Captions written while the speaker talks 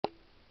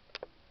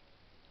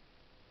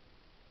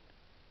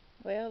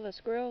Well, the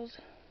squirrels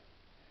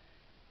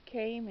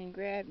came and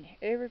grabbed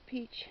every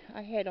peach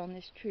I had on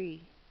this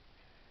tree.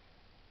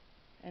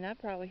 And I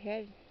probably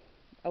had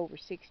over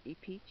 60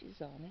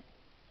 peaches on it.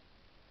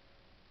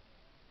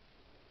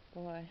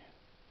 Boy.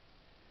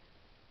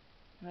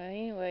 Well,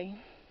 anyway,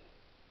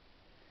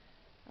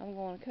 I'm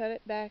going to cut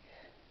it back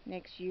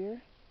next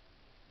year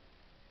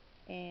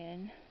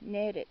and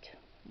net it.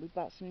 We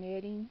bought some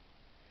netting,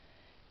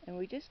 and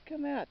we just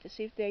come out to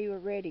see if they were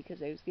ready because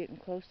they was getting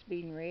close to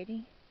being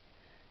ready.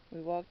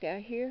 We walked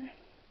out here,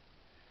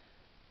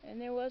 and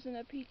there wasn't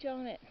a peach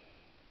on it.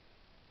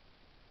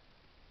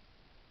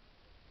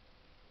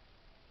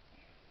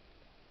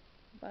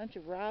 A bunch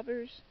of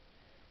robbers.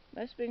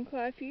 Must have been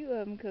quite a few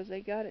of them because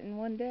they got it in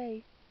one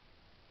day.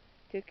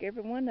 Took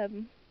every one of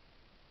them.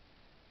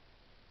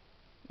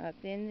 I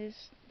thinned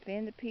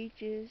the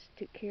peaches,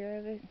 took care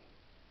of it,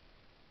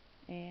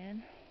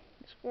 and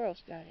the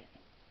squirrels got it.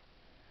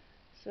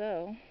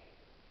 So,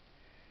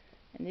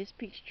 and this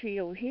peach tree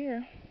over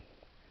here,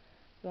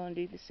 going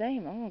to do the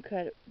same. I'm going to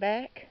cut it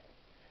back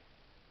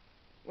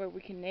where we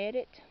can net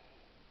it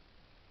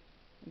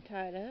and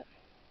tie it up.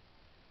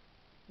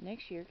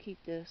 Next year, keep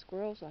the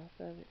squirrels off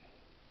of it.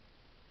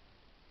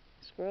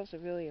 Squirrels are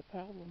really a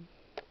problem.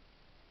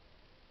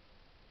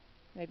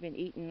 They've been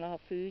eating a lot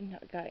of food.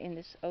 I got in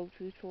this old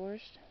food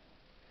forest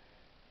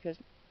because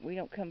we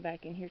don't come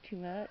back in here too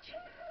much.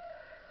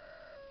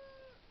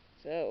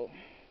 So,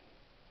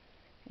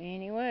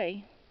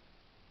 anyway,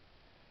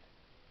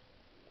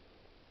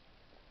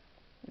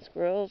 the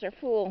squirrels are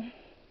full.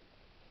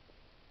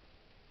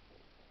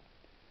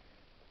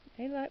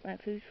 They like my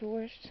food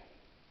forest.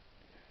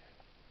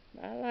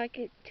 I like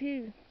it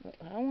too.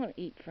 I want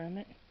to eat from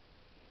it,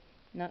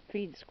 not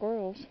feed the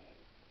squirrels.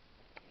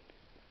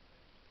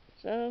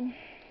 So,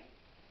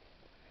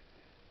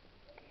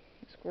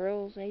 the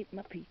squirrels ate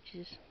my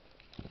peaches.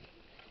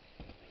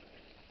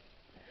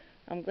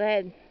 I'm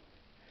glad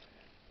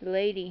the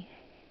lady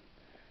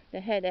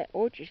that had that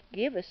orchard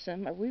give us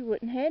some, or we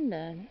wouldn't have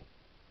none.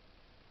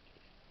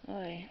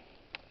 Boy,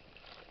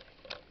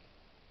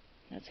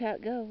 that's how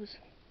it goes.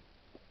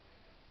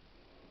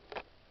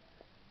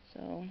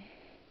 So,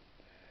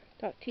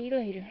 talk to you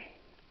later.